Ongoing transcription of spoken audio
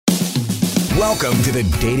Welcome to the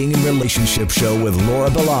Dating and Relationship Show with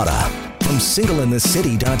Laura Bilotta from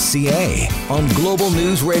singleinthecity.ca on Global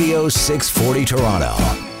News Radio 640 Toronto.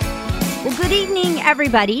 Well, good evening,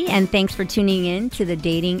 everybody, and thanks for tuning in to the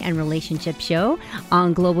Dating and Relationship Show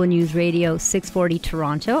on Global News Radio 640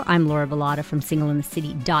 Toronto. I'm Laura Bilotta from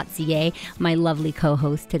singleinthecity.ca. My lovely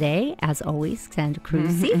co-host today, as always, Sandra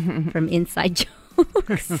Cruzy from Inside Jokes.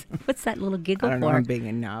 What's that little giggle I don't for? know, I'm being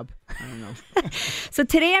a knob. I don't know. So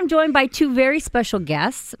today I'm joined by two very special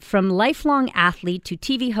guests, from lifelong athlete to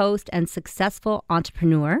TV host and successful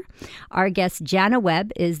entrepreneur. Our guest, Jana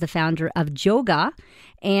Webb, is the founder of Joga,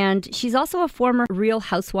 and she's also a former Real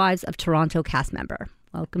Housewives of Toronto cast member.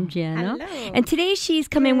 Welcome, Jana. Hello. And today she's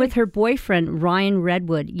come in with her boyfriend, Ryan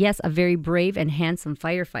Redwood. Yes, a very brave and handsome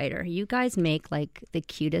firefighter. You guys make like the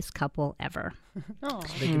cutest couple ever.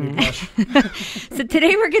 It's making me blush. So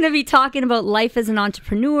today we're going to be talking about life as an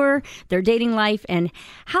entrepreneur, their dating life, and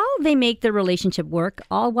how they make their relationship work,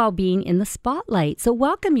 all while being in the spotlight. So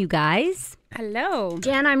welcome, you guys. Hello.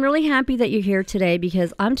 Jan, I'm really happy that you're here today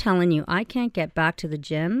because I'm telling you, I can't get back to the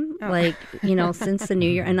gym, since the new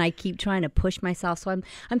year, and I keep trying to push myself. So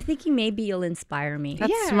I'm thinking maybe you'll inspire me.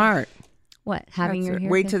 That's smart. What, having your hair?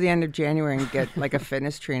 Wait till the end of January and get like a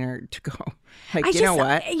fitness trainer to go. Like, You know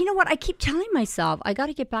what? I keep telling myself I got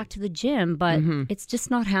to get back to the gym, but it's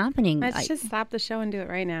just not happening. Let's just stop the show and do it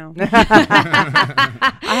right now.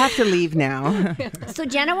 I have to leave now. So,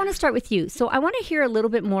 Jen, I want to start with you. So I want to hear a little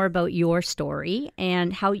bit more about your story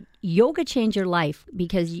and how yoga changed your life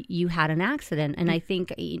because you had an accident, and I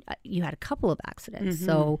think you had a couple of accidents.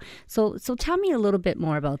 So tell me a little bit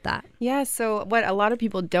more about that. Yeah, so what a lot of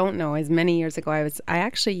people don't know is many years ago I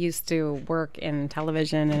actually used to work in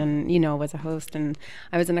television and was a host, and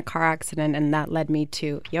I was in a car accident, and that led me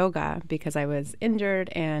to yoga because I was injured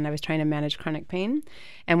and I was trying to manage chronic pain.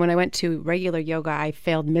 And when I went to regular yoga, I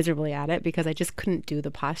failed miserably at it because I just couldn't do the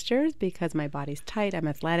postures because my body's tight, I'm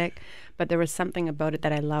athletic, but there was something about it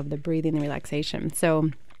that I loved, the breathing, the relaxation. So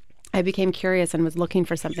I became curious and was looking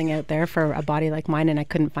for something out there for a body like mine, and I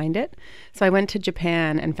couldn't find it. So I went to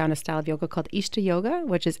Japan and found a style of yoga called Ishta Yoga,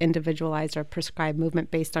 which is individualized or prescribed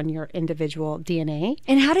movement based on your individual DNA.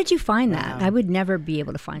 And how did you find that? I would never be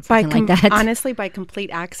able to find something like that. Honestly, by complete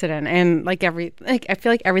accident. And I feel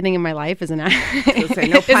like everything in my life is an accident.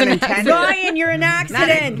 No pun intended. Ryan, you're an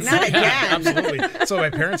accident. Not again. Absolutely. That's what my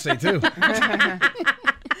parents say too.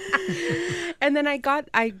 And then I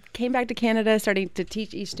came back to Canada, starting to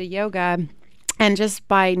teach Ishta Yoga. And just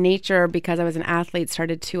by nature, because I was an athlete,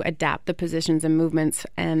 started to adapt the positions and movements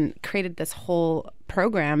and created this whole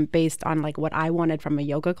program based on like what I wanted from a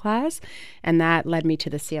yoga class. And that led me to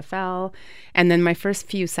the CFL. And then my first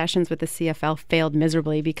few sessions with the CFL failed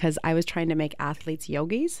miserably because I was trying to make athletes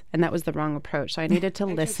yogis, and that was the wrong approach. So I needed to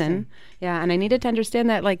listen. Yeah. And I needed to understand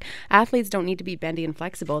that like athletes don't need to be bendy and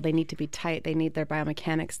flexible. They need to be tight. They need their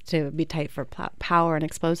biomechanics to be tight for power and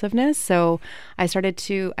explosiveness. So I started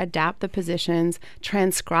to adapt the positions,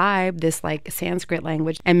 transcribe this like Sanskrit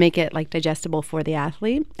language and make it like digestible for the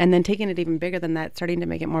athlete. And then taking it even bigger than that, starting to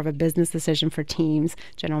make it more of a business decision for teams,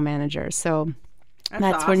 general managers. So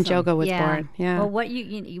that's when Joga was born. Yeah. Well, what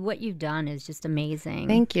you've done is just amazing.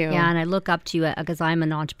 Thank you. Yeah, and I look up to you because I'm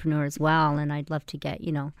an entrepreneur as well, and I'd love to get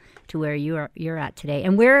to where you're at today.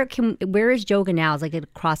 And where is Joga now? Is it like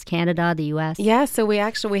across Canada, the U.S.? Yeah. So we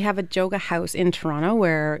have a Joga house in Toronto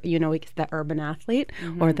where the urban athlete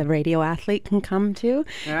or the radio athlete can come to.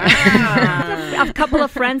 A couple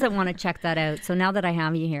of friends that want to check that out. So now that I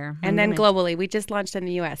have you here, and then globally, we just launched in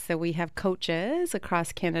the U.S. So we have coaches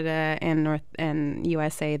across Canada and North and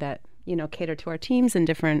USA that cater to our teams and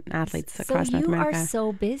different athletes across North America. So you are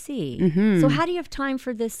so busy. So how do you have time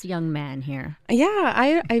for this young man here? Yeah,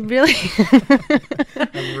 I really...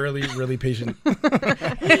 I'm really, really patient.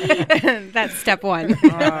 That's step one.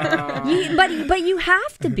 But you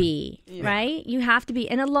have to be, right? You have to be.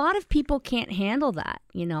 And a lot of people can't handle that,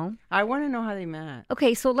 I want to know how they met.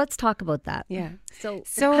 Okay, so let's talk about that. Yeah. So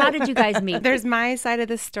how did you guys meet? There's my side of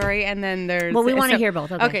the story, and then there's... Well, we want to hear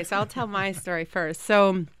both. Okay, so I'll tell my story first.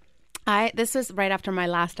 So... This was right after my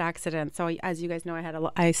last accident. So as you guys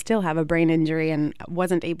know, I still have a brain injury and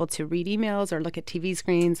wasn't able to read emails or look at TV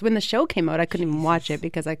screens. When the show came out, I couldn't even watch it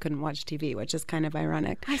because I couldn't watch TV, which is kind of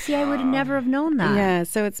ironic. I see. I would never have known that. Yeah.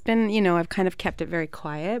 So it's been, I've kind of kept it very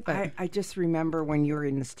quiet. But I just remember when you were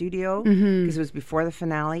in the studio because it was before the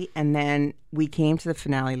finale, and then we came to the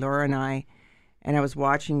finale, Laura and I was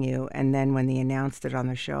watching you, and then when they announced it on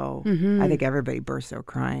the show, I think everybody burst out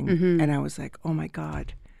crying. And I was like, oh my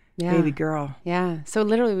God. baby girl. Yeah. So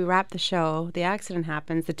literally we wrap the show, the accident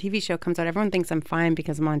happens, the TV show comes out. Everyone thinks I'm fine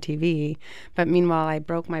because I'm on TV. But meanwhile, I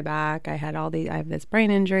broke my back. I have this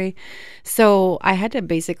brain injury. So I had to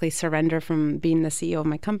basically surrender from being the CEO of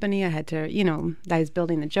my company. I had to, I was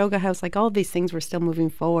building the yoga house. Like all of these things were still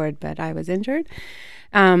moving forward, but I was injured.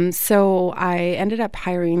 So I ended up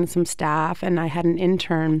hiring some staff, and I had an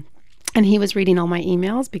intern, and he was reading all my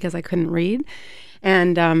emails because I couldn't read.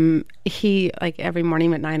 And he, like, every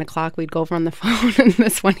morning at 9 o'clock, we'd go over on the phone, and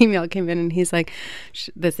this one email came in, and he's like,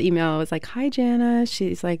 this email was like, "Hi, Jana."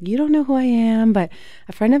 She's like, "You don't know who I am, but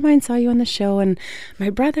a friend of mine saw you on the show, and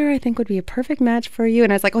my brother, I think, would be a perfect match for you."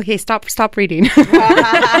 And I was like, "Okay, stop reading."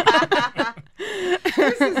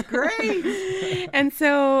 This is great. And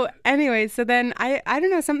so, anyway, so then I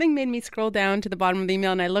don't know, something made me scroll down to the bottom of the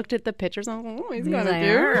email, and I looked at the pictures, and I'm like, "Oh, he's going to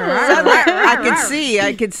do."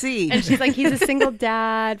 I could see. And she's like, "He's a single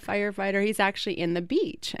dad, firefighter. He's actually in the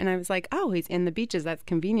beach." And I was like, "Oh, he's in the beaches. That's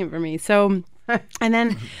convenient for me." So, and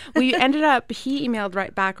then he emailed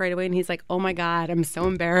right away, and he's like, "Oh my God, I'm so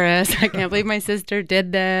embarrassed. I can't believe my sister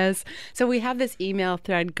did this." So we have this email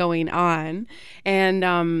thread going on,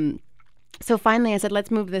 and so finally I said, let's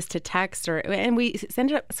move this to text, and we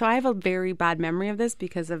ended up, so I have a very bad memory of this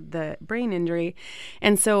because of the brain injury.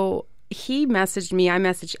 And so he messaged me,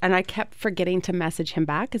 and I kept forgetting to message him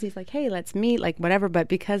back because he's like, "Hey, let's meet," like whatever. But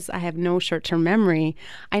because I have no short-term memory,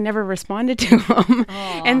 I never responded to him.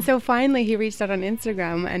 And so finally he reached out on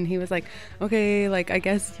Instagram, and he was like, "Okay, like, I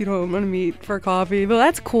guess, I'm going to meet for coffee. But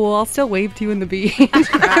that's cool. I'll still wave to you in the beach."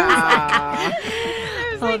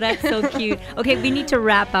 Oh, that's so cute. Okay, we need to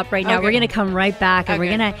wrap up right now. Okay. We're going to come right back, and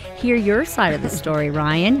we're going to hear your side of the story,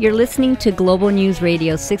 Ryan. You're listening to Global News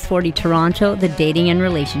Radio 640 Toronto, the dating and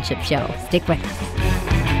relationship show. Stick with us.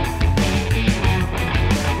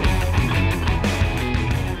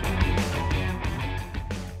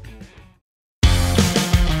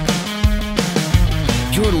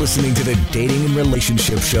 You're listening to the Dating and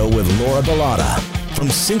Relationship Show with Laura Bilotta from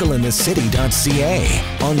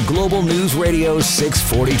singleinthecity.ca on Global News Radio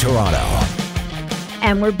 640 Toronto.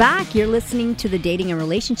 And we're back. You're listening to the Dating and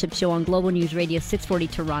Relationship Show on Global News Radio 640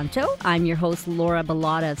 Toronto. I'm your host, Laura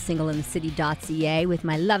Bilotta of singleinthecity.ca, with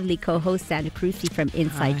my lovely co-host, Sandra Cruci from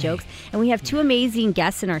Inside Jokes. And we have two amazing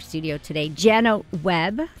guests in our studio today, Jana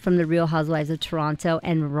Webb from The Real Housewives of Toronto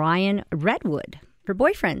and Ryan Redwood, her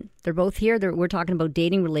boyfriend. They're both here. We're talking about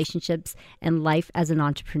dating, relationships, and life as an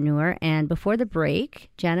entrepreneur. And before the break,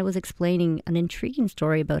 Janet was explaining an intriguing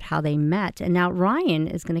story about how they met. And now Ryan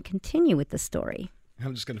is going to continue with the story.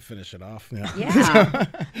 I'm just going to finish it off. Yeah.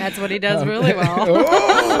 That's what he does really well.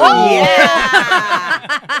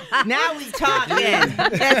 Yeah. Now we talking.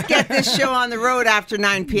 Let's get this show on the road after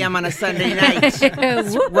 9 p.m. on a Sunday night.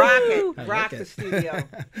 Rock the studio.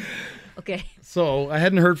 Okay. So I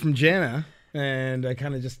hadn't heard from Jana, and I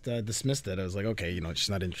kind of just dismissed it. I was like, okay, she's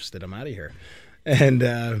not interested. I'm out of here. And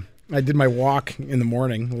I did my walk in the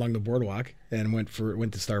morning along the boardwalk and went to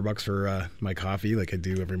Starbucks for my coffee like I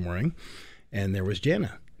do every morning. And there was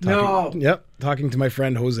Jana. Talking to my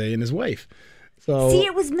friend Jose and his wife. So see,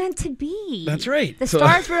 it was meant to be. That's right. The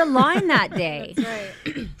stars were aligned that day. That's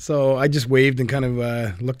right. So I just waved and kind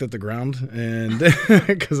of looked at the ground, and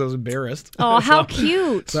because I was embarrassed. Oh, how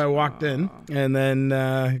cute. So I walked in and then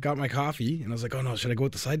got my coffee, and I was like, oh no, should I go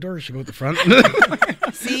out the side door or should I go out the front?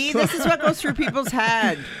 See, this is what goes through people's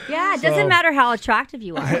head. Yeah, it doesn't matter how attractive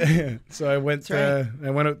you are. So I went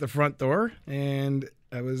out the front door, and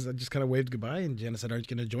I just kind of waved goodbye, and Jana said, "Aren't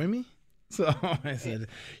you going to join me?" So I said,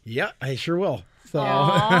 "Yeah, I sure will." So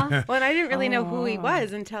well, and I didn't really know who he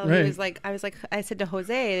was until he was like, I said to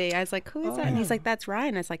Jose, I was like, "Who is that?" And he's like, "That's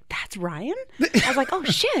Ryan." I was like, "That's Ryan?" I was like, "Oh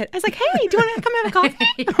shit!" I was like, "Hey, do you want to come have a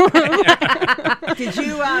coffee?" Did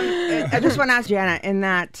you? I just want to ask Jana, in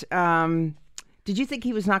that, did you think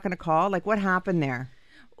he was not going to call? Like, what happened there?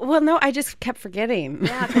 Well, no, I just kept forgetting.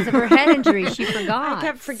 Yeah, because of her head injury, she forgot. I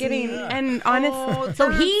kept forgetting, and honestly, so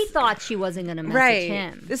he thought she wasn't going to message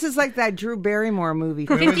him. This is like that Drew Barrymore movie.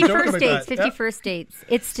 50 First Dates. 50 First Dates.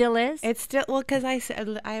 It still is. It's still because I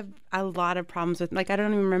have a lot of problems with, like, I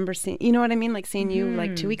don't even remember seeing. You know what I mean? Like seeing you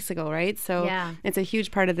like 2 weeks ago, right? So it's a huge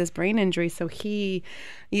part of this brain injury. So he's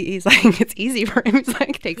like, it's easy for him. He's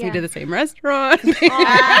like, takes me to the same restaurant.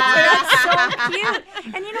 That's so cute.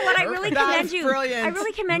 And you know what? I really commend you. Brilliant. I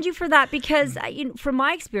really commend you for that, because from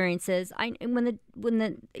my experiences, when the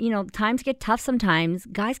times get tough, sometimes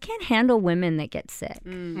guys can't handle women that get sick.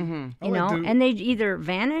 You know, and they either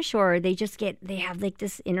vanish or they have like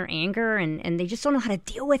this inner anger, and they just don't know how to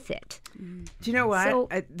deal with it. Do you know what? So,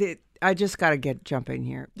 I just got to jump in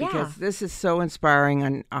here because this is so inspiring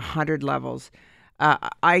on 100 levels.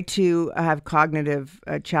 I too have cognitive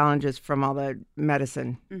challenges from all the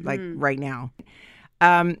medicine, like right now.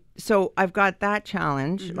 So I've got that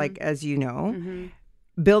challenge, like, as you know,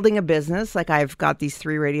 building a business. Like, I've got these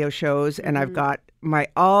 3 radio shows, and I've got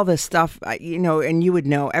all the stuff, you know, and you would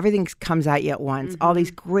know, everything comes at you at once. All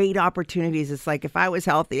these great opportunities. It's like, if I was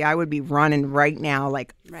healthy, I would be running right now,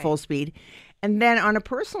 like full speed. And then on a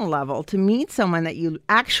personal level, to meet someone that you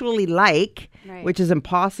actually like, which is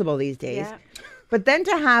impossible these days. Yeah. But then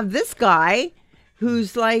to have this guy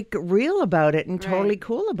who's like real about it and totally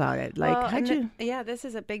cool about it. Like, well, Yeah, this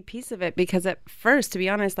is a big piece of it, because at first, to be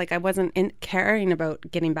honest, like, I wasn't caring about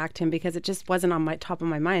getting back to him because it just wasn't on my top of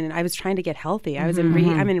my mind, and I was trying to get healthy. I was I'm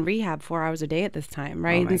in rehab 4 hours a day at this time,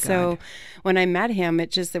 right? And so when I met him,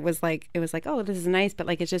 it was like, oh, this is nice, but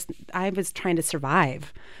like, I was trying to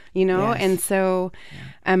survive, you know? Yes. And so,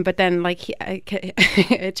 but then like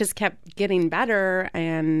it just kept getting better,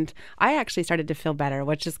 and I actually started to feel better,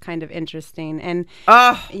 which is kind of interesting. And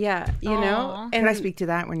yeah, you know. And can I speak to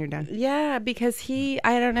that when you're done? Yeah, because I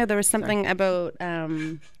don't know, there was something about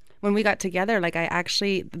when we got together, like,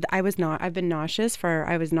 I've been nauseous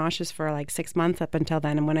for like 6 months up until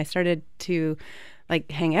then. And when I started to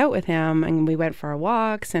like hang out with him, and we went for our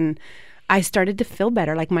walks, and I started to feel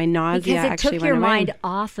better, like my nausea actually went away. Because it took your mind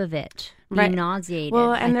off of it, being nauseated.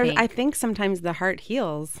 Well, and I think sometimes the heart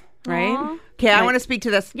heals. Right? Okay, I want to speak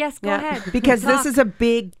to this. Yes, go ahead. Because this is a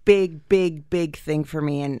big thing for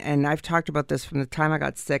me. And I've talked about this from the time I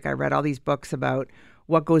got sick. I read all these books about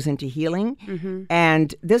what goes into healing.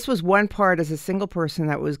 And this was one part as a single person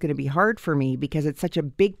that was going to be hard for me, because it's such a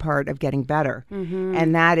big part of getting better.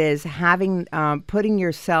 And that is having, putting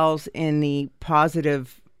your cells in the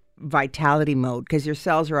positive vitality mode, because your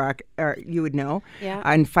cells are you would know,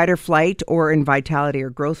 in fight or flight, or in vitality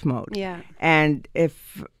or growth mode. And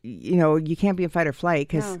if you know, you can't be in fight or flight,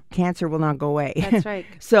 because cancer will not go away. That's right.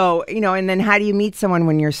 So, you know, and then how do you meet someone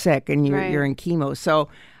when you're sick and you're in chemo? So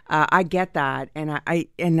I get that, and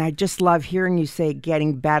I just love hearing you say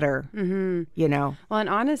getting better. You know. Well, and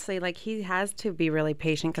honestly, like, he has to be really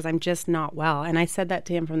patient, because I'm just not well. And I said that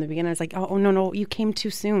to him from the beginning. I was like, oh no, you came too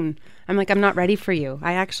soon. I'm like, I'm not ready for you.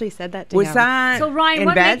 I actually said that to him. Was that so, Ryan?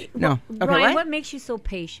 In bed? No. Okay, Ryan, what makes you so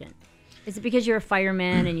patient? Is it because you're a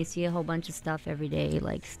fireman and you see a whole bunch of stuff every day,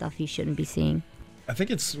 like stuff you shouldn't be seeing? I think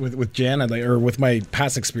it's with Jana, or with my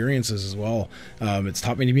past experiences as well. It's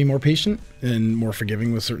taught me to be more patient and more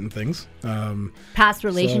forgiving with certain things. Past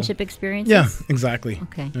relationship experiences? Yeah, exactly.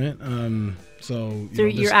 Okay. Right? So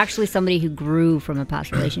you're actually somebody who grew from a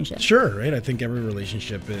past relationship. Sure, right? I think every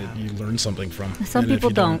relationship you learn something from. Some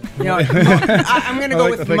people don't. I'm going to go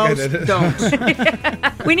with most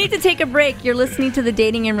don't. We need to take a break. You're listening to the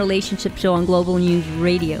Dating and Relationship Show on Global News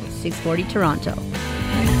Radio, 640 Toronto.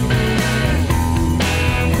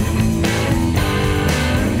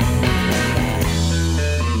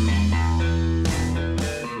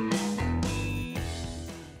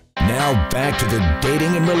 Now back to the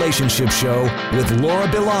Dating and Relationship Show with Laura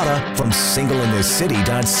Bilotta from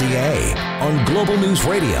singleinthecity.ca on Global News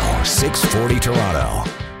Radio, 640 Toronto.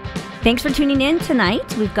 Thanks for tuning in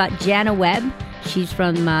tonight. We've got Jana Webb. She's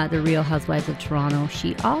from the Real Housewives of Toronto.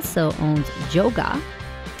 She also owns Joga.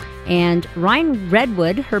 And Ryan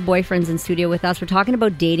Redwood, her boyfriend's in studio with us. We're talking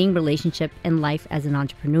about dating, relationship, and life as an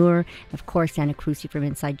entrepreneur. And of course, Anna Cruci from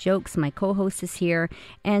Inside Jokes, my co-host, is here.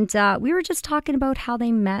 And we were just talking about how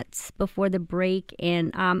they met before the break.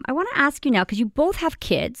 And I want to ask you now, because you both have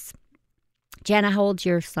kids. Jana, how old's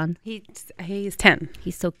your son? He's 10.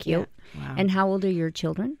 He's so cute. Yeah. Wow. And how old are your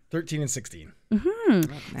children? 13 and 16. Mm-hmm.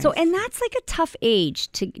 Nice. So, and that's like a tough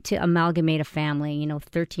age to amalgamate a family,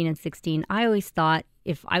 13 and 16. I always thought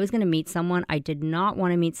if I was going to meet someone, I did not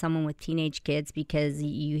want to meet someone with teenage kids, because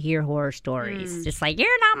you hear horror stories. Just like,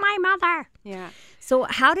 you're not my mother. Yeah. So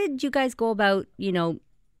how did you guys go about,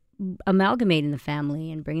 amalgamating the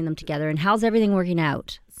family and bringing them together? And how's everything working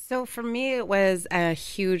out? So for me, it was a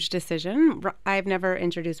huge decision. I've never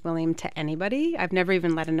introduced William to anybody. I've never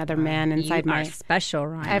even let another man inside you are special,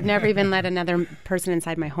 Ryan. I've never even let another person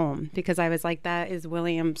inside my home, because I was like, that is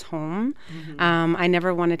William's home. I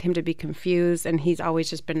never wanted him to be confused, and he's always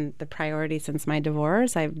just been the priority since my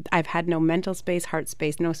divorce. I've had no mental space, heart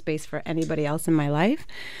space, no space for anybody else in my life.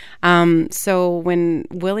 So when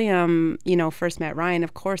William, first met Ryan,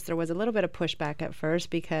 of course, there was a little bit of pushback at first,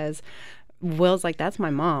 because Will's like, that's my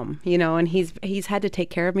mom, you know, and he's had to take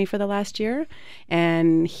care of me for the last year,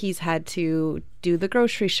 and he's had to do the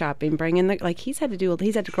grocery shopping, bring in he's had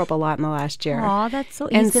to grow up a lot in the last year. Oh, that's so.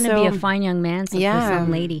 He's going to be a fine young man, for some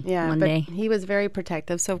lady one but day. He was very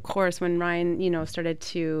protective. So of course, when Ryan, you know, started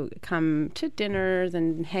to come to dinners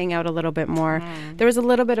and hang out a little bit more, there was a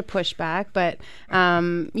little bit of pushback. But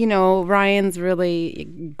you know, Ryan's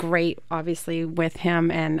really great, obviously, with him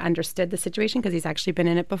and understood the situation because he's actually been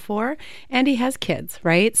in it before, and he has kids,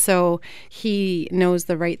 right? So he knows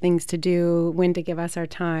the right things to do, when to give us our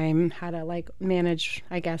time, how to manage,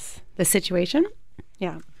 I guess, the situation.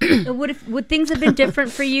 Yeah. Would things have been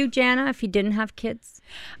different for you, Jana, if you didn't have kids?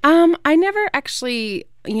 I never actually,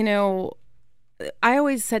 you know, I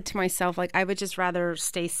always said to myself, I would just rather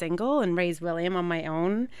stay single and raise William on my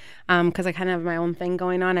own because I kind of have my own thing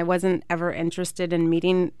going on. I wasn't ever interested in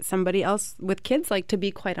meeting somebody else with kids, to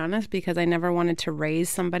be quite honest, because I never wanted to raise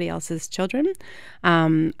somebody else's children.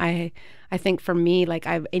 I think for me,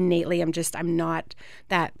 I'm not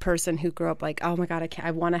that person who grew up oh my God,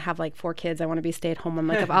 I want to have 4 kids. I want to be stay at home.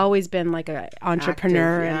 I've always been an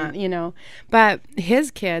entrepreneur. Active, and, you know, but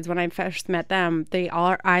his kids, when I first met them,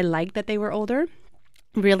 I liked that they were older.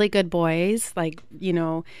 Really good boys, you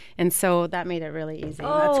know, and so that made it really easy.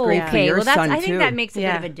 Oh, that's great for your son, I think too. that makes a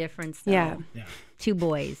bit of a difference, though. Yeah. 2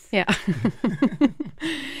 boys. Yeah.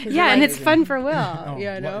 Yeah, and it's fun for Will.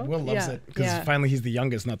 Will loves it because finally he's the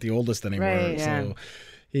youngest, not the oldest anymore. Right. So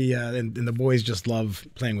he and the boys just love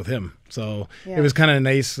playing with him. So it was kind of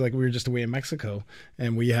nice. We were just away in Mexico,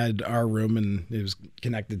 and we had our room, and it was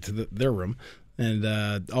connected to their room. And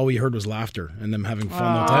all we heard was laughter and them having fun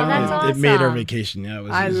all the time. That's it made our awesome. vacation. Yeah, it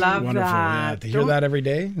was, I love wonderful. that. Yeah, to hear that every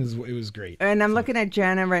day, it was great. And I'm looking at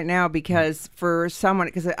Jana right now because for someone,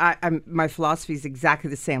 because my philosophy is exactly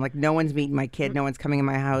the same. No one's meeting my kid, no one's coming in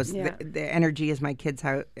my house. Yeah. The energy is my kid's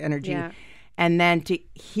energy. Yeah. And then to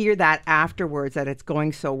hear that afterwards that it's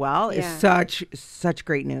going so well is such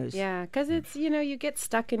great news. Yeah, because it's, you know, you get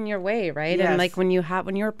stuck in your way, right? Yes. And when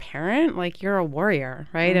you're a parent, you're a warrior,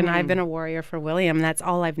 right? And I've been a warrior for William. That's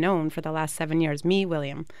all I've known for the last 7 years. Me,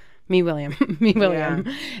 William. And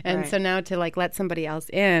right. so now to let somebody else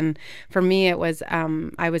in, for me it was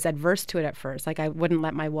I was adverse to it at first. I wouldn't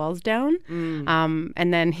let my walls down.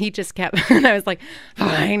 And then he just kept and I was like,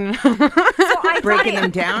 fine. Breaking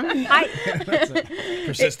them down?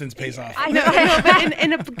 Persistence pays off. No, but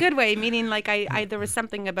in a good way, meaning I there was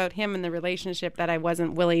something about him in the relationship that I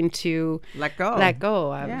wasn't willing to Let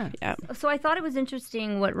go of. Yeah. So I thought it was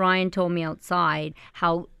interesting what Ryan told me outside,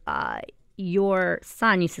 how your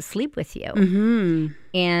son used to sleep with you. Mm-hmm.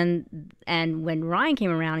 And when Ryan came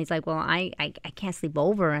around, he's like, well, I can't sleep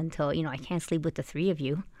over until, I can't sleep with the 3 of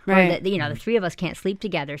you. Right. Or the 3 of us can't sleep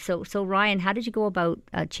together. So Ryan, how did you go about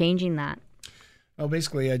changing that? Well,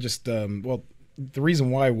 basically, I just, the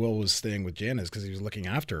reason why Will was staying with Jan is because he was looking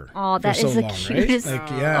after her Oh, that for so is the long, cutest.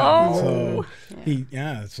 right? Oh.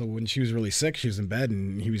 So when she was really sick, she was in bed,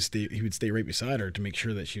 and he would stay right beside her to make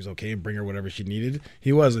sure that she was okay and bring her whatever she needed.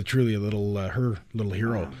 He was truly her little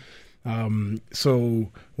hero.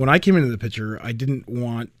 So when I came into the picture, I didn't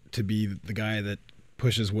want to be the guy that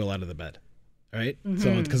pushes Will out of the bed. Right?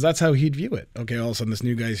 So, because that's how he'd view it. Okay, all of a sudden this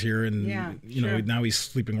new guy's here, and you know, now he's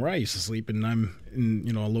sleeping where I used to sleep, and I'm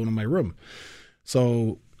alone in my room.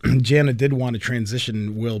 So Jana did want to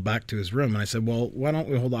transition Will back to his room, and I said, well, why don't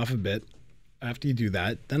we hold off a bit? After you do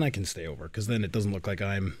that, then I can stay over, because then it doesn't look like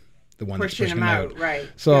I'm the one that's pushing him out. Right.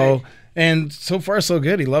 So Good. And so far so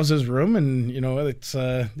good. He loves his room, and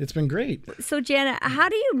it's been great. So Jana, how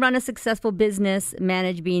do you run a successful business,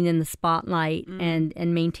 manage being in the spotlight, and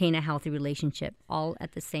maintain a healthy relationship all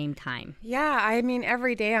at the same time? Yeah, I mean,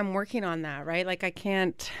 every day I'm working on that, right? I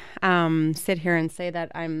can't sit here and say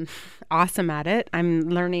that I'm awesome at it. I'm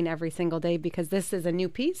learning every single day because this is a new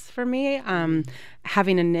piece for me.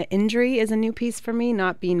 Having an injury is a new piece for me.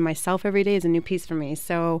 Not being myself every day is a new piece for me.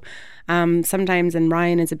 So sometimes, and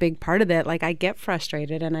Ryan is a big part of it, I get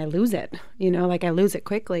frustrated and I lose it, I lose it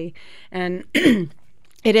quickly. And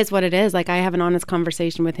it is what it is. I have an honest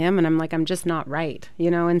conversation with him, and I'm just not right,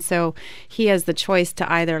 and so he has the choice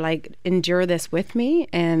to either endure this with me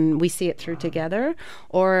and we see it through together,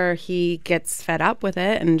 or he gets fed up with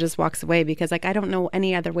it and just walks away because I don't know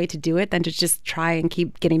any other way to do it than to just try and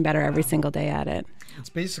keep getting better every single day at it. It's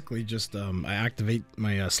basically just I activate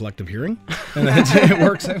my selective hearing, and it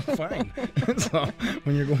works out fine. So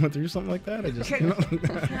when you're going through something like that, I just Can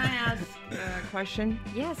I ask a question?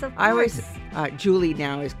 Yes, of course. I always Julie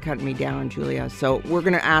now is cutting me down, Julia. So we're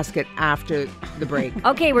going to ask it after the break.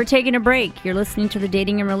 Okay, we're taking a break. You're listening to the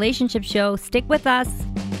Dating and Relationship Show. Stick with us.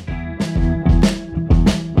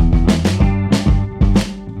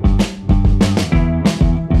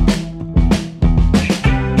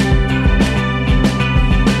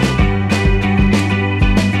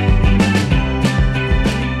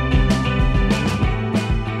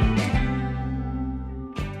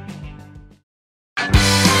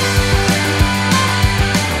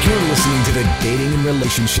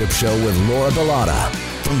 Show with Laura Bilotta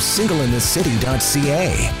from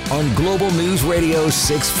singleinthecity.ca on Global News Radio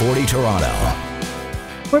 640 Toronto.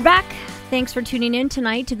 We're back. Thanks for tuning in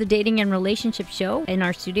tonight to the Dating and Relationship Show. In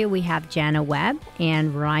our studio, we have Jana Webb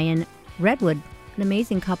and Ryan Redwood, an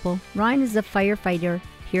amazing couple. Ryan is a firefighter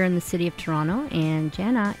here in the city of Toronto, and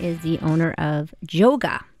Jana is the owner of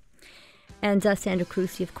Joga. And Sandra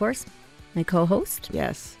Cruci, of course, my co-host.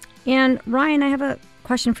 Yes. And Ryan, I have a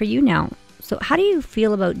question for you now. So how do you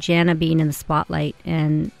feel about Jana being in the spotlight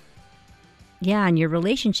and your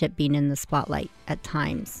relationship being in the spotlight at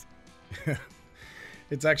times?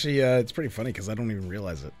 It's actually it's pretty funny because I don't even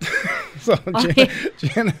realize it. So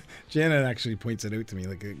Jana actually points it out to me,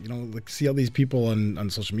 like, see all these people on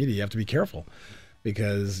social media. You have to be careful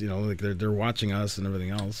because they're watching us and everything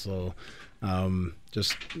else. So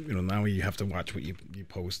now you have to watch what you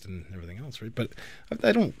post and everything else, right? But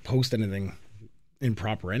I don't post anything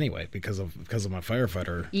improper anyway because of my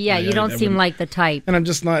firefighter. Yeah, you don't seem like the type. And I'm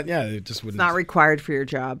just not. Yeah, it just wouldn't. It's not required for your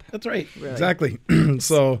job. That's right. Really. Exactly.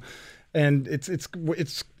 So, and it's.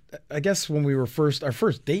 I guess when we were our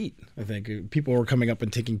first date, I think people were coming up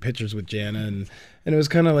and taking pictures with Jana, and it was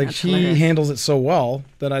kind of like she handles it so well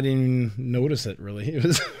that I didn't even notice it really. It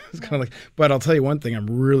was kind of like, but I'll tell you one thing, I'm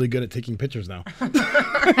really good at taking pictures now.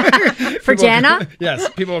 For Jana? Yes,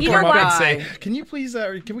 people will come up and say, "Can you please?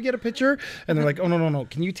 Can we get a picture?" And they're like, "Oh no!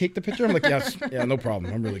 Can you take the picture?" I'm like, "Yes, yeah, no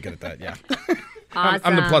problem. I'm really good at that. Yeah." Awesome.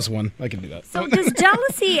 I'm the plus one. I can do that. So does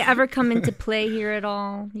jealousy ever come into play here at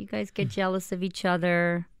all? You guys get jealous of each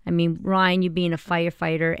other? I mean, Ryan, you being a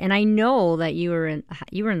firefighter, and I know that you were in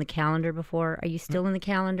the calendar before. Are you still in the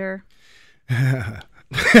calendar?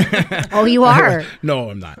 Oh, you are? No,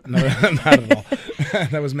 I'm not. No, I'm not at all.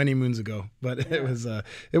 That was many moons ago, but it was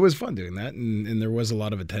fun doing that, and there was a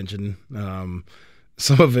lot of attention.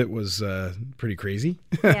 Some of it was pretty crazy.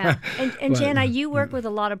 Yeah. And Jana, you work with a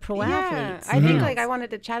lot of pro athletes. I think I wanted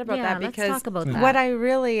to chat about that because let's talk about that. What I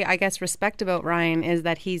really, I guess, respect about Ryan is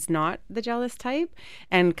that he's not the jealous type.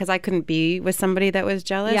 And because I couldn't be with somebody that was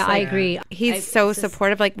jealous. Yeah, I agree. He's so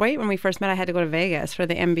supportive. Like, right when we first met, I had to go to Vegas for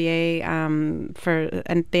the NBA,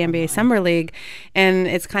 the NBA Summer League. And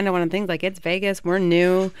it's kind of one of the things, like, it's Vegas, we're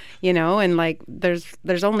new, and like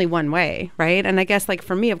there's only one way, right? And I guess, like,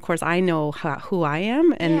 for me, of course, I know who I am.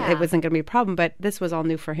 And it wasn't going to be a problem, but this was all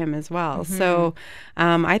new for him as well. Mm-hmm. So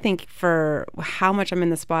I think for how much I'm in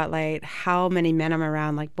the spotlight, how many men I'm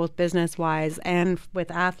around, like both business-wise and with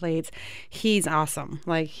athletes, he's awesome.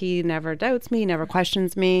 Like, he never doubts me, never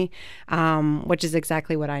questions me, which is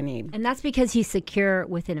exactly what I need. And that's because he's secure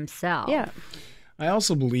within himself. Yeah. I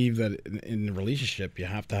also believe that in a relationship, you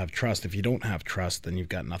have to have trust. If you don't have trust, then you've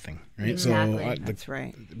got nothing, right? Exactly. So that's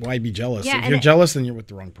right. Why be jealous? Yeah, if you're jealous, then you're with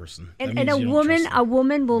the wrong person. And a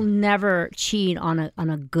woman will never cheat on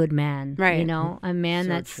a good man, right? A man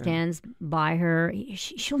that stands by her.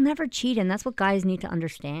 She'll never cheat, and that's what guys need to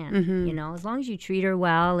understand. Mm-hmm. As long as you treat her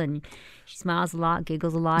well and she smiles a lot,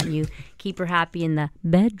 giggles a lot, and you keep her happy in the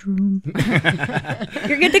bedroom,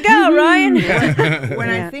 you're good to go, Ryan. When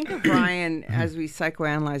I think of Ryan as we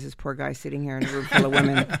psychoanalyze this poor guy sitting here in a room full of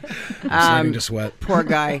women, starting to sweat. Poor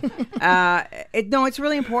guy. It's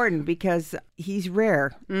really important because he's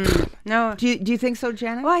rare. No, do you think so,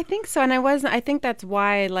 Janet? Well, I think so, and I think that's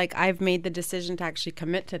why, like, I've made the decision to actually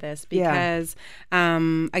commit to this because,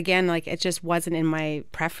 again, like, it just wasn't in my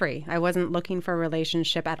preference. I wasn't looking for a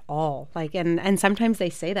relationship at all. Like, and sometimes they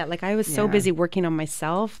say that. Like, I was so busy working on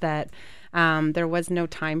myself that there was no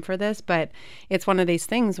time for this. But it's one of these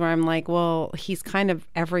things where I'm like, well, he's kind of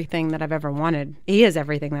everything that I've ever wanted. He is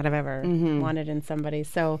everything that I've ever wanted in somebody.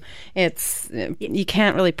 So you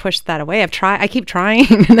can't really push that away. I keep trying,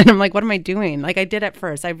 and then I'm like, what am I doing? Like, I did at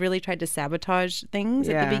first. I really tried to sabotage things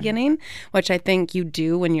at the beginning, which I think you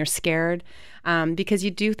do when you're scared. Because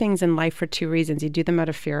you do things in life for two reasons. You do them out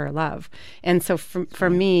of fear or love. And so for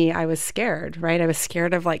me, I was scared, right? I was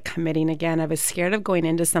scared of, like, committing again. I was scared of going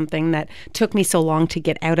into something that took me so long to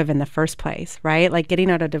get out of in the first place, right? Like,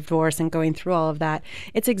 getting out of divorce and going through all of that.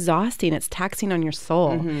 It's exhausting. It's taxing on your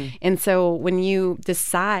soul. Mm-hmm. And so when you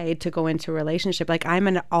decide to go into a relationship, like, I'm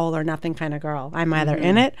an all or nothing kind of girl. I'm either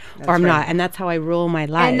in it or I'm not. And that's how I rule my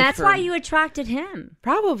life. And that's why you attracted him.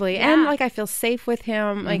 Probably. Yeah. And, like, I feel safe with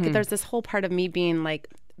him. Like, there's this whole part of me being like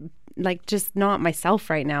just not myself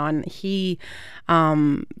right now, and he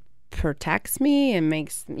protects me and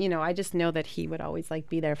makes, I just know that he would always like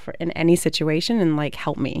be there for in any situation and like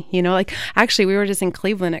help me, like actually we were just in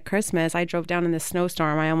Cleveland at Christmas. I drove down in this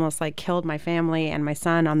snowstorm. I almost like killed my family and my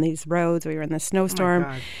son on these roads. We were in this snowstorm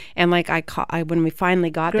and like when we finally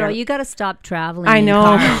got there. Girl, you got to stop traveling. I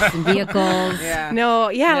know. In cars and vehicles.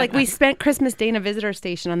 Like we spent Christmas Day in a visitor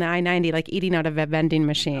station on the I-90, like eating out of a vending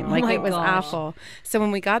machine. It was awful. So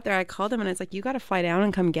when we got there, I called him and it's like, you got to fly down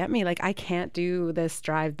and come get me. Like I can't do this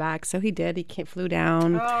drive back. So he did. He flew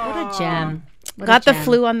down. What a gem. Got the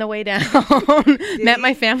flu on the way down. Met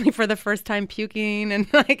my family for the first time puking, and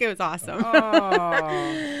like it was awesome.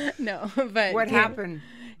 No, but what happened?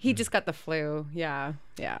 He just got the flu. Yeah.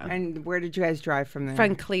 And where did you guys drive from there?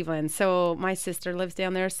 From Cleveland. So my sister lives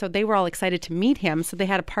down there. So they were all excited to meet him. So they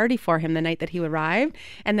had a party for him the night that he arrived.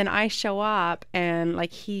 And then I show up and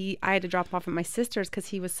like I had to drop him off at my sister's because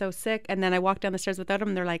he was so sick. And then I walked down the stairs without him.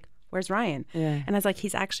 And they're like, where's Ryan? And I was like,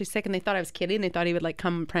 he's actually sick. And they thought I was kidding. They thought he would like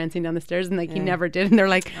come prancing down the stairs, and like he never did. And they're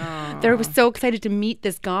like, they were so excited to meet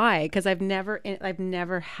this guy because I've never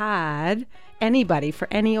had anybody for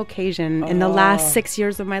any occasion in the last 6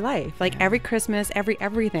 years of my life. Like every Christmas,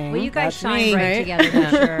 everything. Well, you guys shine right together, for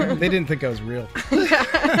sure. They didn't think I was real.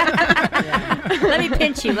 Let me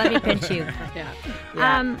pinch you.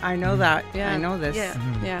 I know that. I know this.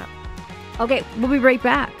 Yeah. Okay, we'll be right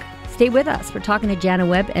back. Stay with us. We're talking to Jana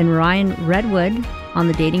Webb and Ryan Redwood on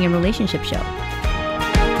the Dating and Relationship Show.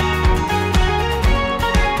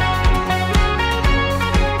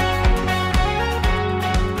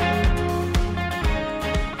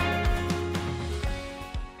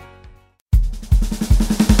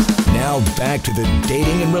 Now back to the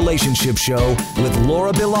Dating and Relationship Show with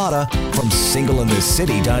Laura Bilotta from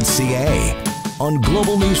singleinthecity.ca on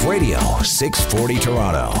Global News Radio 640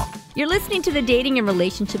 Toronto. You're listening to the Dating and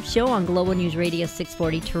Relationship Show on Global News Radio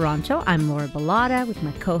 640 Toronto. I'm Laura Bilotta with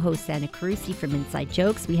my co-host Anna Carusi from Inside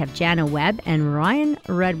Jokes. We have Jana Webb and Ryan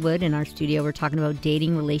Redwood in our studio. We're talking about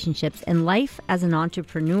dating, relationships, and life as an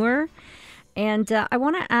entrepreneur. And I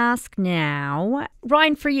want to ask now,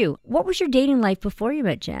 Ryan, for you, what was your dating life before you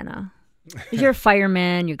met Jana? You're a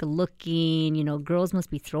fireman, you're good looking, girls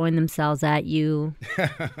must be throwing themselves at you. He's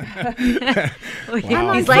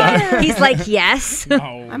like, yes. No,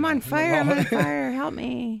 I'm on fire, help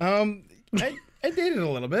me. I dated a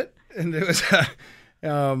little bit, and it was,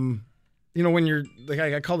 when you're, like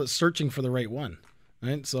I called it searching for the right one,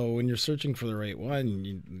 right? So when you're searching for the right one,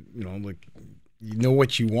 you know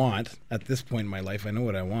what you want. At this point in my life, I know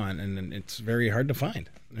what I want, and it's very hard to find,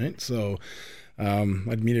 right? So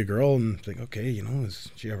I'd meet a girl and think, okay, is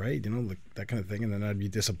she all right? Like that kind of thing. And then I'd be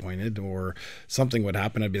disappointed or something would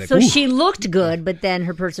happen. I'd be like, so ooh. She looked good, but then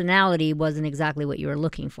her personality wasn't exactly what you were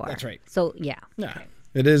looking for. That's right. So, yeah. Yeah,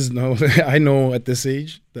 it is. No, I know at this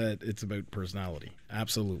age that it's about personality.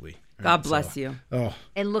 Absolutely. God bless you. Oh,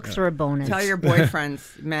 and looks for a bonus. Tell your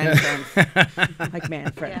boyfriends, man friends, like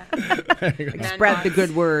man friend. Spread the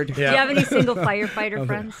good word. Do you have any single firefighter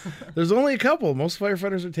friends? There's only a couple. Most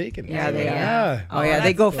firefighters are taken. Yeah, they are. Yeah. Oh, yeah,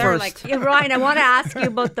 they go first. Ryan, I want to ask you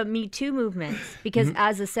about the Me Too movement because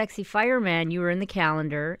as a sexy fireman, you were in the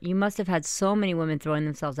calendar. You must have had so many women throwing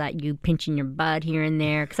themselves at you, pinching your butt here and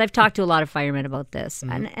there. Because I've talked to a lot of firemen about this.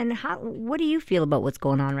 And what do you feel about what's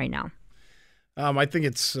going on right now? I think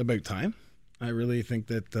it's about time. I really think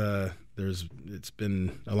that it's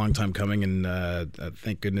been a long time coming, and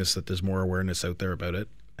thank goodness that there's more awareness out there about it.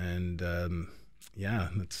 And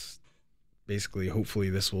that's basically, hopefully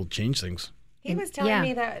this will change things. He was telling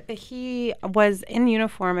me that he was in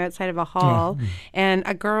uniform outside of a hall, and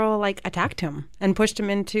a girl attacked him and pushed him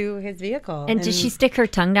into his vehicle. And did she stick her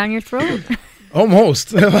tongue down your throat?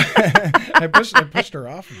 Almost. I pushed her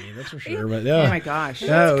off of me, that's for sure. But yeah. Oh my gosh.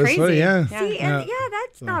 Yeah, it was crazy. funny, yeah. See,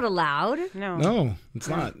 that's not allowed. No, it's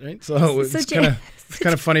not, right? So it's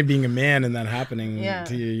kind of funny being a man and that happening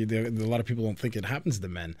to you. A lot of people don't think it happens to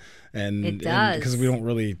men. And it does. Because we don't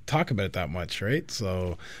really talk about it that much, right?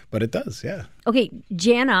 So, but it does, yeah. Okay,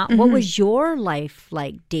 Jana, what was your life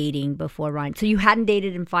like dating before Ryan? So you hadn't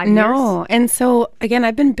dated in 5 years? No. And so, again,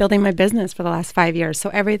 I've been building my business for the last 5 years. So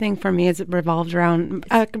everything for me is revolved around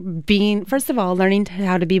being, first of all, learning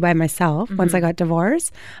how to be by myself. Once I got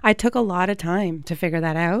divorced, I took a lot of time to figure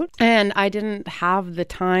that out. And I didn't have the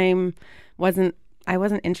time, I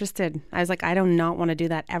wasn't interested. I was like, I do not want to do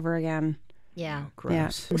that ever again. Yeah.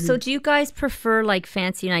 Gross. Yeah. So do you guys prefer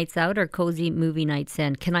fancy nights out or cozy movie nights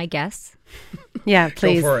in? Can I guess? Yeah,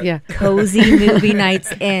 please. Go for it. Yeah. Cozy movie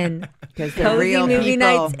nights in. Because they're Cozy real movie people.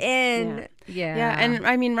 nights in. Yeah, and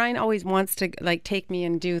I mean, Ryan always wants to like take me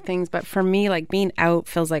and do things, but for me, like being out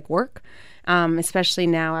feels like work. Especially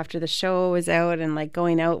now after the show is out and like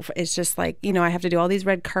going out, it's just like, you know, I have to do all these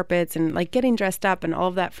red carpets and like getting dressed up and all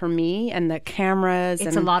of that for me and the cameras.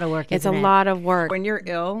 It's a lot of work. It's a lot of work. When you're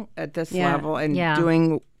ill at this level and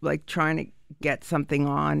doing like trying to get something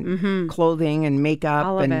on, clothing and makeup,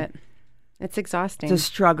 all and of it. It's exhausting. It's a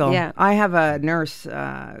struggle. Yeah. I have a nurse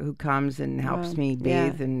who comes and helps me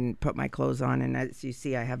bathe and put my clothes on. And as you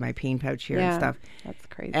see, I have my pain pouch here and stuff. That's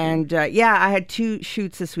crazy. And I had 2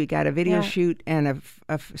 shoots this week. I had a video shoot and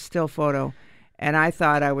a still photo. And I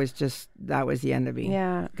thought that was the end of me.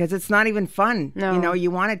 Yeah. Because it's not even fun. No. You know, you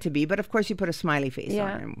want it to be. But of course, you put a smiley face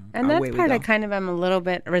on. And that's part I kind of am a little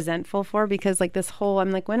bit resentful for because like this whole, I'm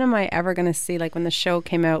like, when am I ever going to see, like when the show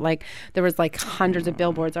came out, like there was like hundreds of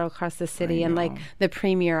billboards all across the city. And like the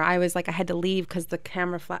premiere, I was like, I had to leave because the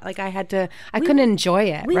camera flat, like I couldn't enjoy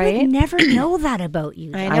it, we right? would never know that about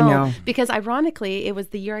you. I know. Because ironically, it was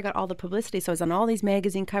the year I got all the publicity. So I was on all these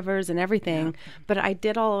magazine covers and everything. But I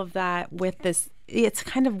did all of that with this. It's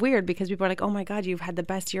kind of weird because people are like, oh my God, you've had the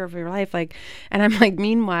best year of your life. Like, and I'm like,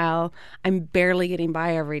 meanwhile, I'm barely getting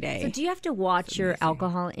by every day. So do you have to watch your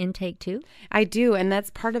alcohol intake too? I do. And that's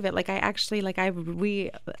part of it. Like I actually,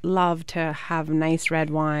 we love to have nice red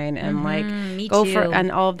wine and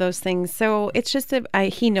and all of those things. So it's just,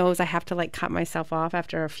 he knows I have to like cut myself off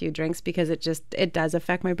after a few drinks because it does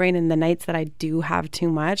affect my brain. And the nights that I do have too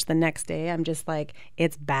much, the next day, I'm just like,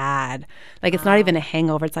 it's bad. Like it's not even a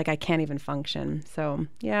hangover. It's like, I can't even function. So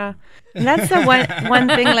yeah, and that's the one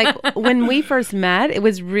thing. Like when we first met, it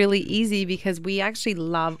was really easy because we actually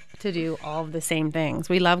love to do all of the same things.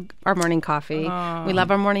 We love our morning coffee. We love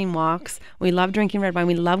our morning walks. We love drinking red wine.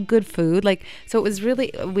 We love good food. Like so, it was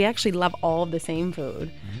really we actually love all of the same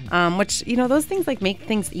food, which you know those things like make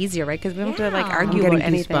things easier, right? Because we don't have to like argue about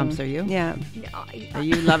anything. Goosebumps, are you? Yeah. Are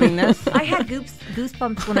you loving this? I had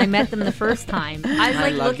goosebumps when I met them the first time. I was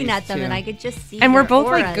like looking at them and I could just see. And we're their both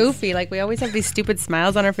auras. like goofy. Like we always have these stupid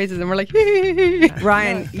smiles on our faces, and we're like.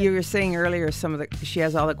 Ryan, you were saying earlier she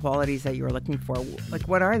has all the qualities that you were looking for. Like,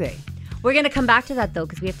 what are they? We're going to come back to that though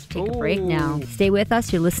because we have to take a break now. Stay with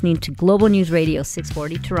us. You're listening to Global News Radio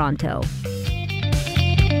 640 Toronto.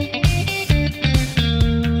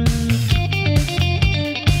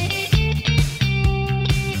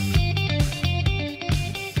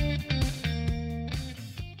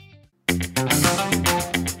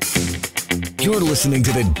 You're listening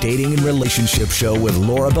to the Dating and Relationship Show with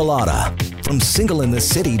Laura Bilotta from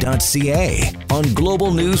singleinthecity.ca on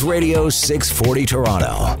Global News Radio 640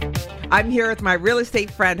 Toronto. I'm here with my real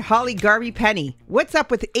estate friend, Holly Garvey-Penny. What's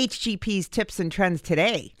up with HGP's tips and trends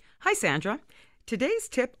today? Hi, Sandra. Today's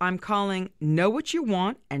tip I'm calling Know What You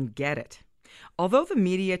Want and Get It. Although the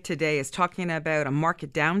media today is talking about a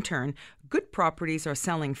market downturn, good properties are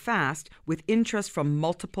selling fast with interest from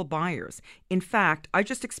multiple buyers. In fact, I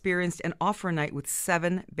just experienced an offer night with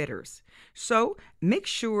 7 bidders. So make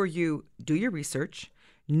sure you do your research,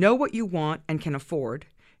 know what you want and can afford,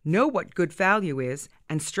 know what good value is,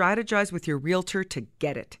 and strategize with your realtor to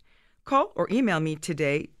get it. Call or email me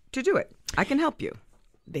today to do it. I can help you.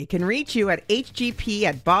 They can reach you at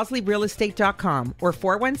hgp@bosleyrealestate.com or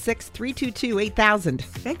 416-322-8000.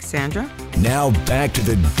 Thanks, Sandra. Now back to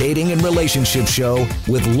the Dating and Relationship Show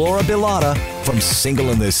with Laura Bilotta from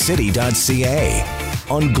singleinthecity.ca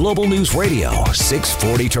on Global News Radio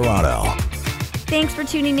 640 Toronto. Thanks for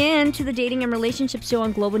tuning in to the Dating and Relationship Show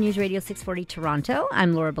on Global News Radio 640 Toronto.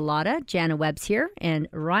 I'm Laura Bilotta. Jana Webb's here, and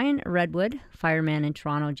Ryan Redwood, fireman in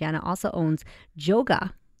Toronto. Jana also owns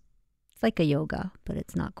Joga. It's like a yoga, but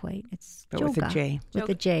it's not quite. It's But Joga. with a J. With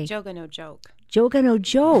a J. Joga no joke. Joga no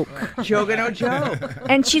joke. Joga no joke.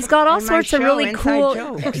 And she's got all In my sorts of show, really Inside cool.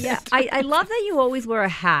 Jokes. Yeah, I love that you always wear a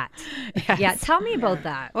hat. Yes. Yeah, tell me about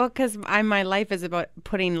that. Well, because my life is about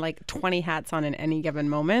putting like 20 hats on in any given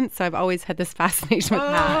moment. So I've always had this fascination with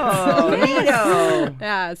hats. Oh, neato.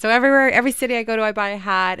 Yeah. So every city I go to, I buy a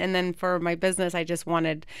hat. And then for my business, I just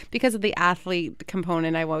wanted, because of the athlete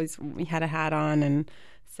component, I always had a hat on. And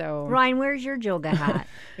so. Ryan, where's your Joga hat?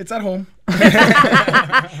 It's at home. Would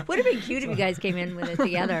have been cute if you guys came in with it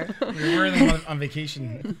together. We're wearing them on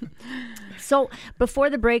vacation. So before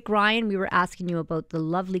the break, Ryan, we were asking you about the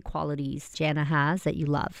lovely qualities Jana has that you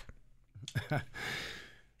love.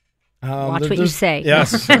 Watch what you say.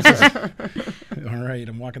 Yes. All right,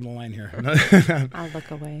 I'm walking the line here. I'll look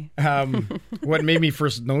away. What made me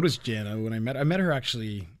first notice Jana when I met her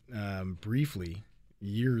actually briefly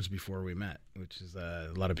years before we met, which is a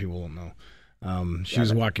lot of people won't know. She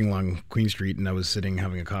was walking along Queen Street, and I was sitting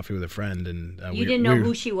having a coffee with a friend, and You didn't know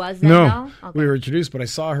who she was then, No, though? Okay. we were introduced, but I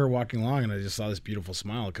saw her walking along, and I just saw this beautiful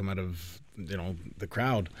smile come out of the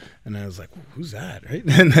crowd, and I was like, "Who's that?" Right?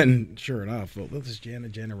 And then, sure enough, well, this is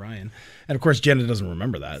Jana Ryan, and of course, Jana doesn't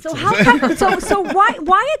remember that. So how come, so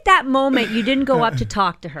why at that moment you didn't go up to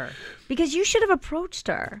talk to her? Because you should have approached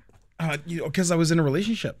her. Because I was in a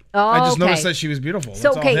relationship. Oh, I just okay. noticed that she was beautiful.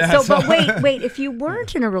 So That's all. okay, Yeah, but wait, if you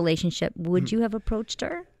weren't in a relationship, would you have approached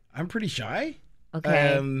her? I'm pretty shy.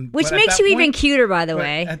 Okay, which but at makes that you even point- cuter, by the but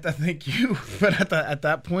way. Thank you. But at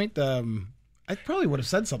that point, I probably would have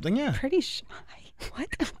said something. Yeah. Pretty shy. What?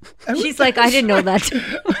 She's like, I didn't know that.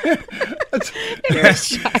 You're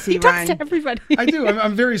shy. See, He talks Ryan. to everybody. I do.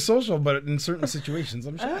 I'm very social, but in certain situations,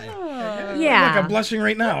 I'm shy. Yeah. Like I'm blushing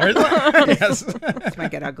right now. Right? Yes. This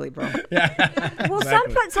might get ugly, bro. Well,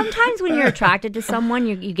 sometimes when you're attracted to someone,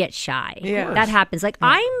 you get shy. Yeah. That happens. Like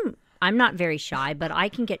I'm not very shy, but I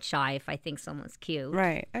can get shy if I think someone's cute.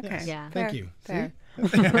 Right. Okay. Yeah. Thank you. Fair.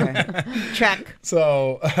 Okay. Check.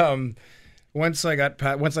 So once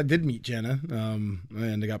I did meet Jana,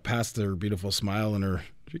 and I got past her beautiful smile and her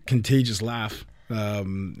contagious laugh,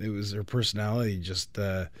 it was her personality. Just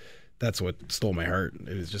that's what stole my heart.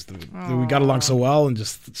 It was just we got along so well, and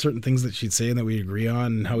just certain things that she'd say and that we agree on,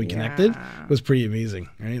 and how we connected was pretty amazing.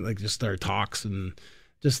 Right, like just our talks and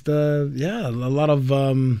just a lot of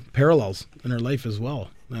parallels in her life as well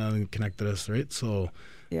connected us. Right, so.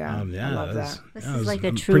 Yeah, I love that. This is like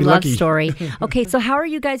a true love lucky. story. Okay, so how are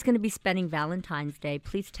you guys going to be spending Valentine's Day?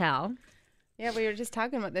 Please tell. Yeah, we were just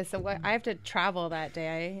talking about this. So I have to travel that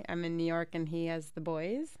day. I'm in New York, and he has the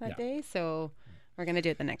boys that day. So we're gonna do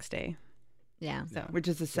it the next day. Yeah. So Which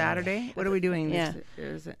is a Saturday. What are we doing? Yeah.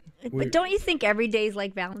 Is it? But don't you think every day is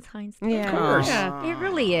like Valentine's Day? yeah, Of course. yeah. It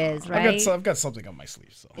really is, right? I've got something on my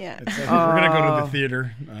sleeve. So Yeah. It's like, we're gonna go to the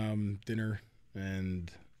theater, dinner, and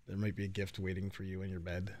there might be a gift waiting for you in your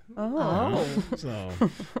bed. Oh. So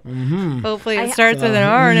Hopefully it starts with an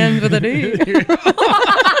R and ends with an E.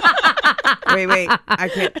 Wait. I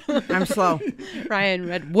can't. I'm slow. Ryan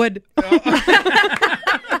Redwood.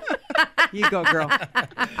 You go, girl.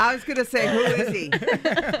 I was gonna say, who is he?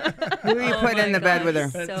 Who are you putting in the bed with her?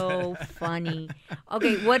 So funny.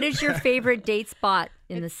 Okay, what is your favorite date spot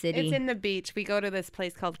in the city? It's in the beach. We go to this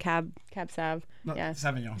place called Cab Sav. Yeah.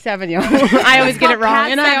 Sauvignon. Sauvignon. I always get it wrong,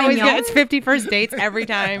 Cab and I always Sauvignon? get it's 51st dates every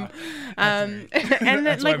time. And then,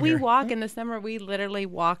 That's why like I'm we here. walk in the summer, we literally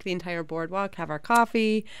walk the entire boardwalk, have our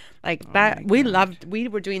coffee, like that. We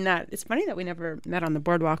were doing that. It's funny that we never met on the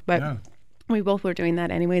boardwalk, but. Yeah. We both were doing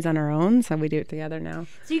that anyways on our own, so we do it together now.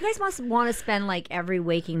 So you guys must want to spend like every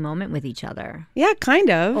waking moment with each other. Yeah, kind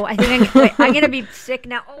of. Oh, I think I'm gonna be sick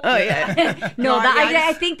now. Oh, yeah. No,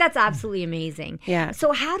 I think that's absolutely amazing. Yeah.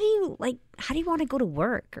 So how do you want to go to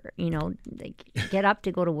work, or like get up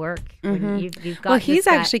to go to work? When you've got Well, he's this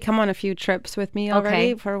guy- actually come on a few trips with me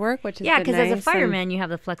already for work, which is because nice. as a fireman, you have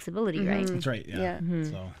the flexibility, right? That's right. Yeah.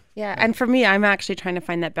 So Yeah, and for me, I'm actually trying to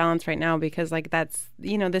find that balance right now because, like, that's,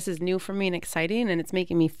 this is new for me and exciting, and it's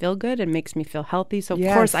making me feel good and makes me feel healthy. So, of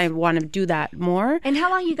course, I want to do that more. And how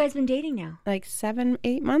long you guys been dating now? Like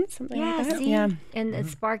 7-8 months, something like that. See? Yeah. And the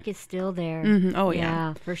spark is still there. Oh,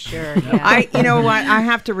 yeah. For sure. Yeah. You know what? I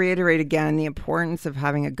have to reiterate again the importance of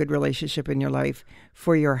having a good relationship in your life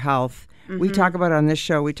for your health. We talk about it on this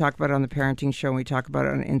show. We talk about it on the parenting show. And we talk about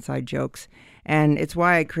it on Inside Jokes. And it's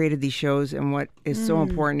why I created these shows. And what is so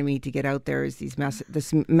important to me to get out there is this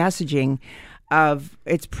messaging of,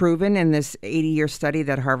 it's proven in this 80-year study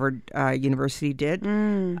that Harvard University did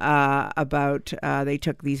about, they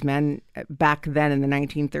took these men back then in the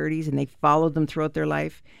 1930s and they followed them throughout their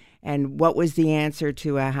life. And what was the answer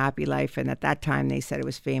to a happy life? And at that time, they said it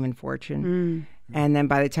was fame and fortune. And then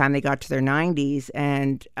by the time they got to their 90s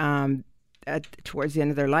and towards the end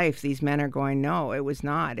of their life, these men are going, no, it was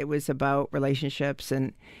not. It was about relationships.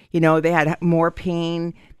 And, they had more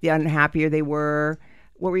pain, the unhappier they were.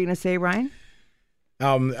 What were you going to say, Ryan?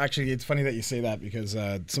 Actually, it's funny that you say that because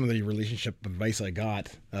some of the relationship advice I got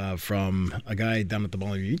from a guy down at the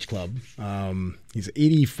Molly Beach Club, he's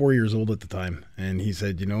 84 years old at the time, and he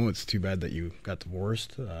said, it's too bad that you got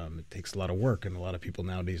divorced. It takes a lot of work, and a lot of people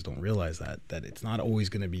nowadays don't realize that it's not always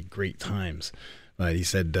going to be great times. But he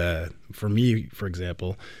said, for me, for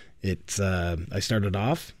example, I started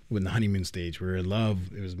off with the honeymoon stage. We were in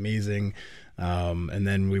love. It was amazing. And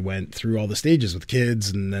then we went through all the stages with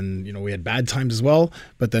kids, and then, we had bad times as well.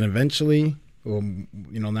 But then eventually,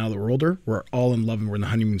 now that we're older, we're all in love and we're in the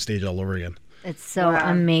honeymoon stage all over again. It's so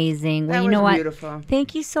Wow. amazing. Well, That you know was what? beautiful.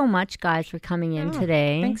 Thank you so much, guys, for coming in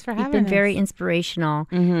today. thanks for You've having been us. very inspirational.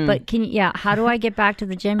 But how do I get back to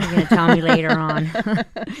the gym? You're going to tell me later on.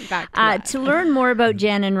 Back to that. To learn more about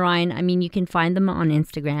Jana and Ryan, I mean, you can find them on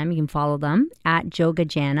Instagram. You can follow them at Joga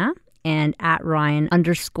Jana and at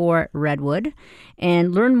Ryan_Redwood.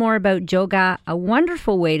 And learn more about Joga, a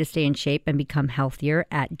wonderful way to stay in shape and become healthier,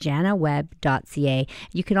 at janaweb.ca.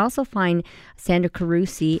 You can also find Sandra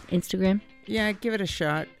Carusi, Instagram. Yeah, give it a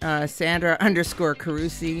shot.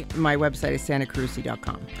 Sandra_Carusi. My website is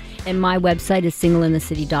sandracarusi.com. And my website is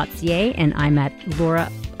singleinthecity.ca, and I'm at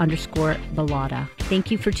Laura_Bellotta. Thank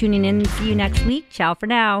you for tuning in. See you next week. Ciao for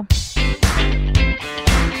now.